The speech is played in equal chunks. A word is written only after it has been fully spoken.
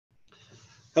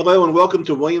Hello and welcome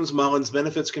to Mullen's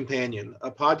Benefits Companion,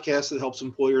 a podcast that helps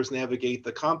employers navigate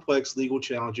the complex legal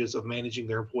challenges of managing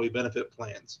their employee benefit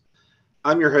plans.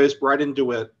 I'm your host, Brydon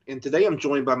DeWitt, and today I'm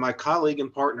joined by my colleague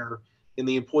and partner in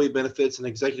the employee benefits and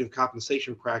executive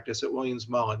compensation practice at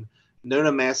Mullen,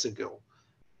 Nona Massengill.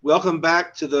 Welcome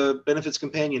back to the Benefits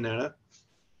Companion, Nona.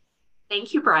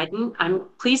 Thank you, Brydon. I'm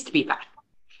pleased to be back.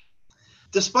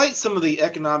 Despite some of the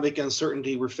economic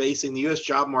uncertainty we're facing, the U.S.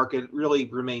 job market really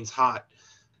remains hot.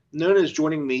 Nona is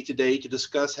joining me today to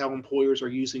discuss how employers are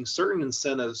using certain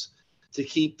incentives to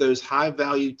keep those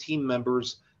high-value team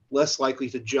members less likely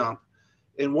to jump,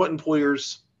 and what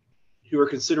employers who are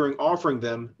considering offering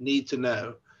them need to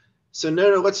know. So,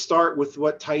 Nona, let's start with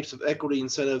what types of equity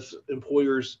incentives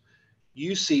employers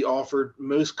you see offered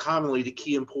most commonly to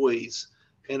key employees,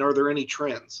 and are there any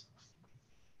trends?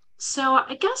 So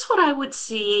I guess what I would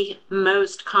see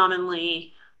most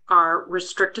commonly are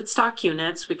restricted stock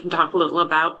units. We can talk a little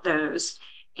about those,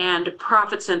 and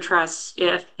profits interests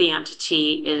if the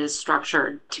entity is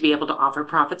structured to be able to offer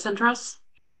profits interests.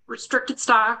 Restricted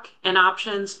stock and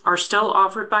options are still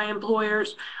offered by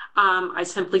employers. I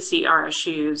simply see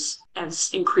RSUs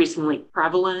as increasingly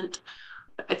prevalent.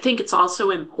 I think it's also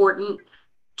important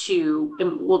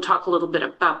and we'll talk a little bit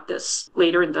about this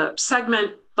later in the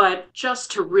segment, but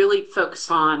just to really focus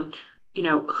on,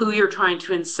 who you're trying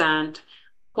to incent,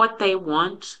 what they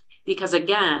want, because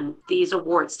again, these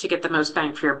awards, to get the most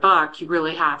bang for your buck, you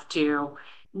really have to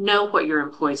know what your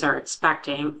employees are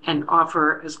expecting and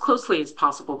offer as closely as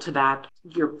possible to that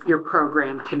your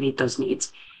program can meet those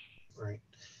needs. Right.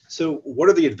 So what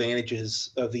are the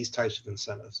advantages of these types of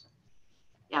incentives?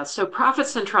 Yeah, so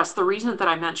profits and trust, the reason that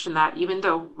I mentioned that, even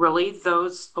though really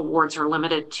those awards are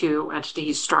limited to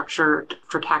entities structured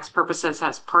for tax purposes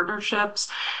as partnerships,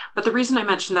 but the reason I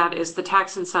mentioned that is the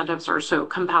tax incentives are so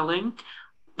compelling.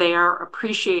 They are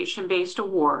appreciation-based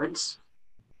awards.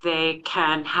 They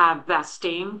can have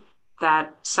vesting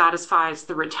that satisfies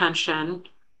the retention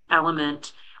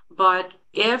element, but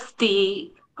if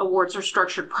the awards are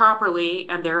structured properly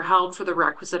and they're held for the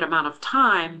requisite amount of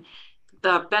time,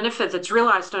 the benefit that's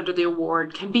realized under the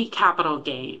award can be capital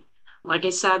gain. Like I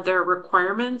said, there are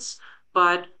requirements,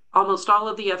 but almost all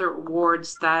of the other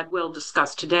awards that we'll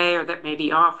discuss today or that may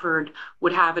be offered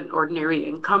would have an ordinary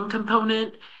income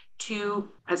component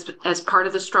as part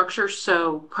of the structure.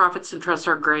 So profits and trusts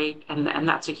are great, and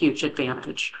that's a huge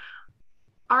advantage.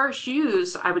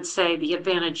 RSUs, I would say the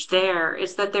advantage there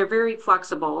is that they're very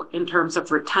flexible in terms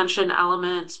of retention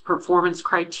elements, performance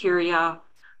criteria.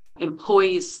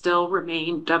 Employees still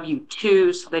remain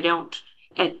W-2, so they don't,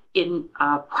 in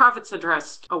profits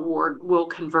interest award, will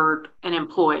convert an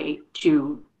employee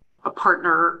to a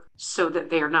partner so that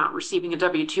they are not receiving a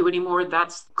W-2 anymore.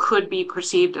 That could be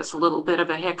perceived as a little bit of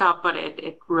a hiccup, but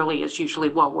it really is usually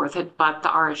well worth it. But the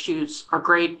RSUs are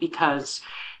great because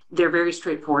they're very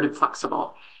straightforward and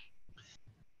flexible.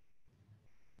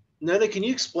 Nona, can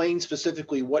you explain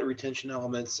specifically what retention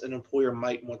elements an employer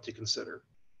might want to consider?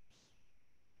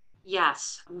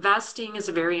 Yes, vesting is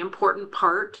a very important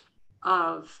part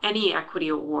of any equity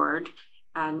award,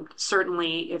 and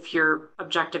certainly if your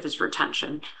objective is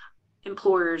retention.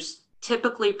 Employers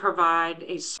typically provide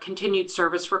a continued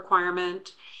service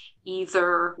requirement,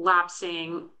 either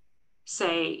lapsing,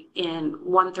 say, in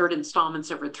 1/3 installments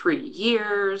over 3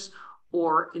 years,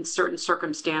 or in certain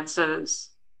circumstances,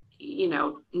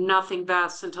 nothing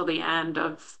vests until the end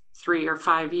of 3 or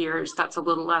 5 years. That's a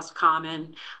little less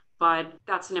common, but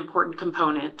that's an important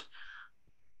component.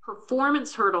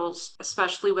 Performance hurdles,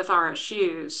 especially with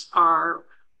RSUs, are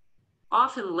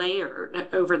often layered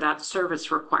over that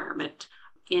service requirement.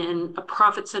 In a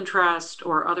profits interest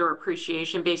or other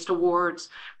appreciation-based awards,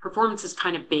 performance is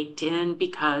kind of baked in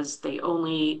because they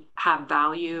only have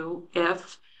value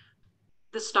if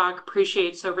the stock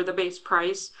appreciates over the base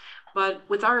price. But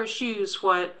with RSUs,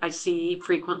 what I see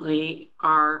frequently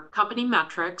are company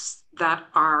metrics that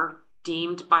are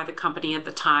deemed by the company at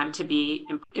the time to be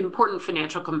important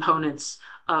financial components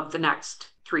of the next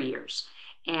 3 years.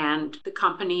 And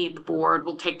the board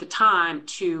will take the time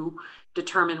to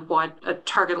determine what a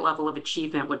target level of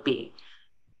achievement would be.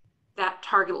 That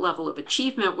target level of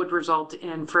achievement would result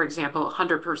in, for example,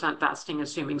 100% vesting,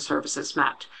 assuming service is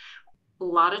met. A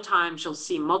lot of times you'll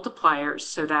see multipliers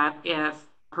so that if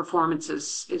performance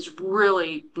is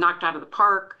really knocked out of the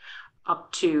park,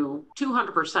 up to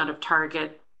 200% of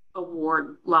target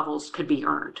award levels could be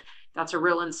earned. That's a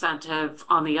real incentive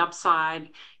on the upside.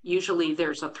 Usually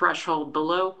there's a threshold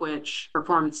below which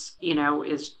performance,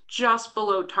 is just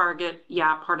below target.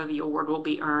 Yeah, part of the award will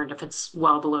be earned. If it's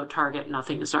well below target,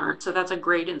 nothing is earned. So that's a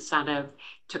great incentive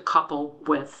to couple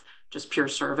with just pure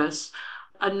service.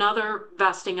 Another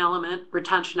vesting element,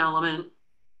 retention element,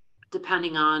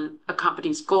 depending on a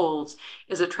company's goals,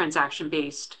 is a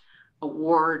transaction-based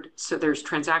award. So there's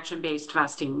transaction-based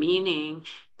vesting, meaning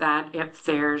that if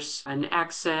there's an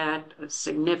exit, a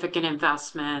significant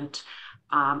investment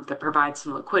that provides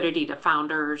some liquidity to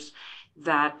founders,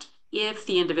 that if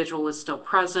the individual is still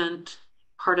present,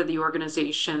 part of the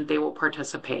organization, they will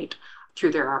participate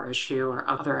through their RSU or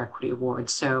other equity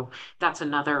awards. So that's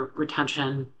another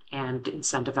retention and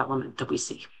incentive element that we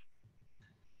see.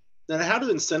 Now, how do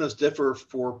incentives differ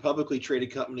for publicly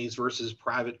traded companies versus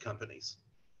private companies?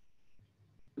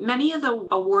 Many of the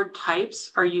award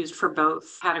types are used for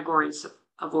both categories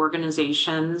of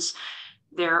organizations.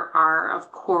 There are,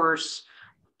 of course,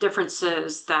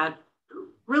 differences that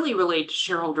really relate to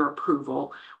shareholder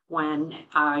approval when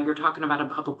you're talking about a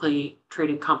publicly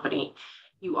traded company.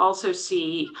 You also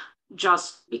see,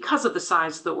 just because of the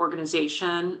size of the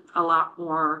organization, a lot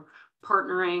more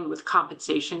partnering with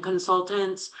compensation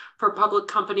consultants for public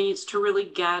companies to really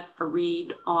get a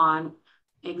read on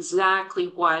exactly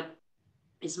what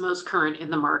is most current in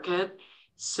the market.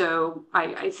 So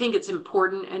I think it's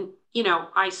important. And,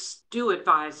 I do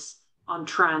advise on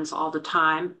trends all the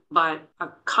time, but a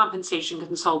compensation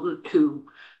consultant who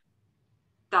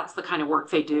that's the kind of work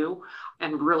they do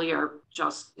and really are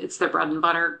just, it's their bread and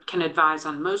butter, can advise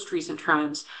on most recent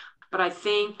trends. But I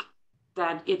think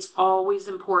that it's always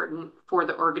important for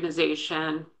the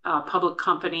organization, public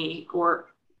company, or,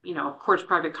 of course,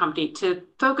 private company, to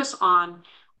focus on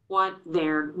what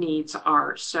their needs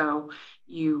are. So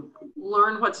you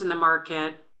learn what's in the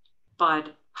market,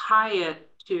 but tie it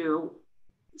to,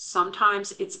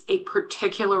 sometimes it's a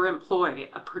particular employee,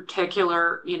 a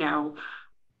particular,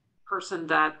 person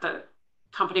that the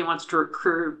company wants to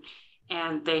recruit,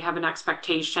 and they have an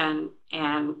expectation,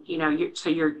 and so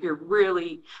you're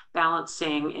really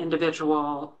balancing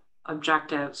individual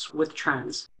objectives with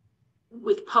trends.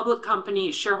 With public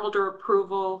companies, shareholder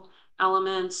approval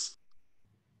elements,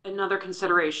 another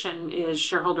consideration is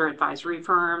shareholder advisory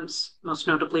firms, most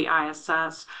notably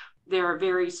ISS. There are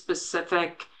very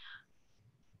specific,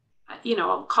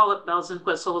 I'll call it bells and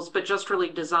whistles, but just really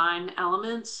design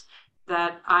elements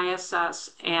that ISS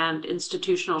and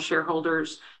institutional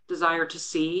shareholders desire to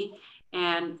see.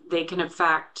 And they can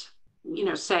affect,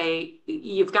 say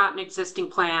you've got an existing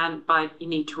plan, but you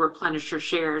need to replenish your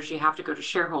shares, you have to go to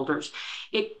shareholders.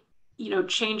 It,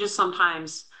 changes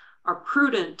sometimes are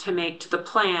prudent to make to the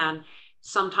plan,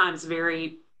 sometimes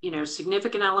very,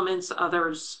 significant elements,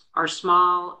 others are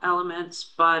small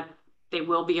elements, but they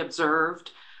will be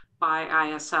observed by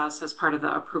ISS as part of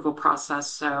the approval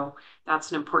process. So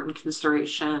that's an important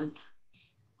consideration.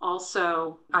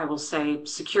 Also, I will say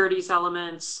securities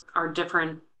elements are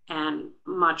different and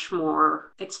much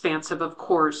more expansive, of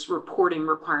course, reporting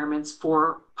requirements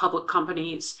for public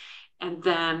companies. And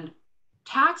then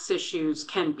tax issues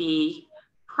can be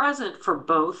present for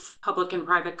both public and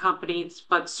private companies,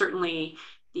 but certainly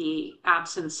the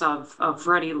absence of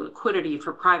ready liquidity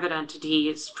for private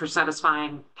entities for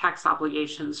satisfying tax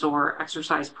obligations or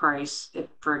exercise price, if,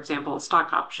 for example, a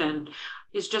stock option,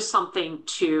 is just something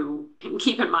to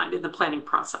keep in mind in the planning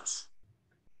process.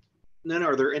 Then,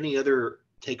 are there any other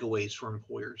takeaways for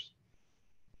employers?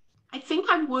 I think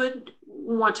I would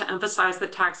want to emphasize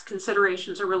that tax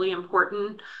considerations are really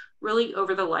important, really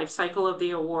over the life cycle of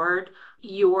the award.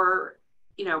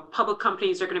 Public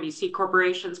companies are going to be C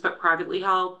corporations, but privately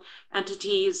held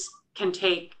entities can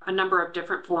take a number of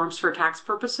different forms for tax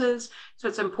purposes. So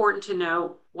it's important to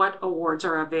know what awards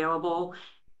are available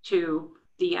to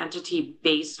the entity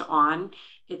based on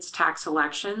its tax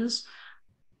elections.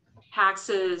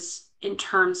 Taxes in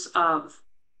terms of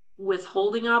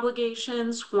withholding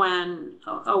obligations when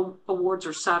awards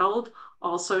are settled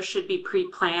also should be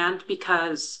pre-planned,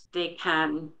 because they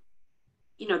can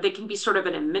be sort of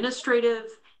an administrative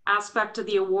aspect of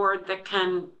the award that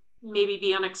can maybe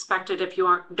be unexpected if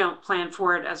you don't plan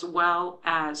for it, as well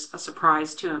as a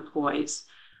surprise to employees.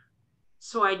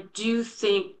 So I do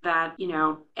think that,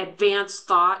 advanced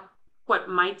thought, what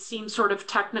might seem sort of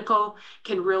technical,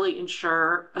 can really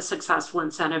ensure a successful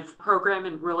incentive program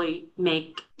and really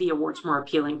make the awards more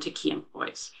appealing to key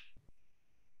employees.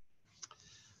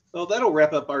 Well, that'll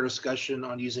wrap up our discussion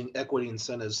on using equity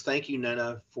incentives. Thank you,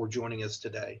 Nona, for joining us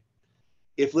today.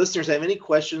 If listeners have any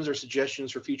questions or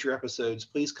suggestions for future episodes,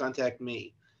 please contact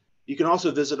me. You can also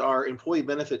visit our employee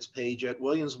benefits page at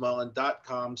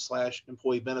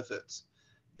williamsmullen.com/employee benefits.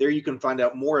 There you can find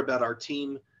out more about our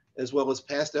team, as well as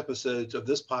past episodes of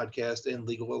this podcast and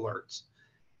legal alerts.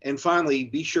 And finally,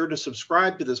 be sure to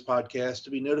subscribe to this podcast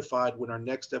to be notified when our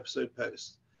next episode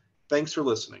posts. Thanks for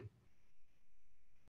listening.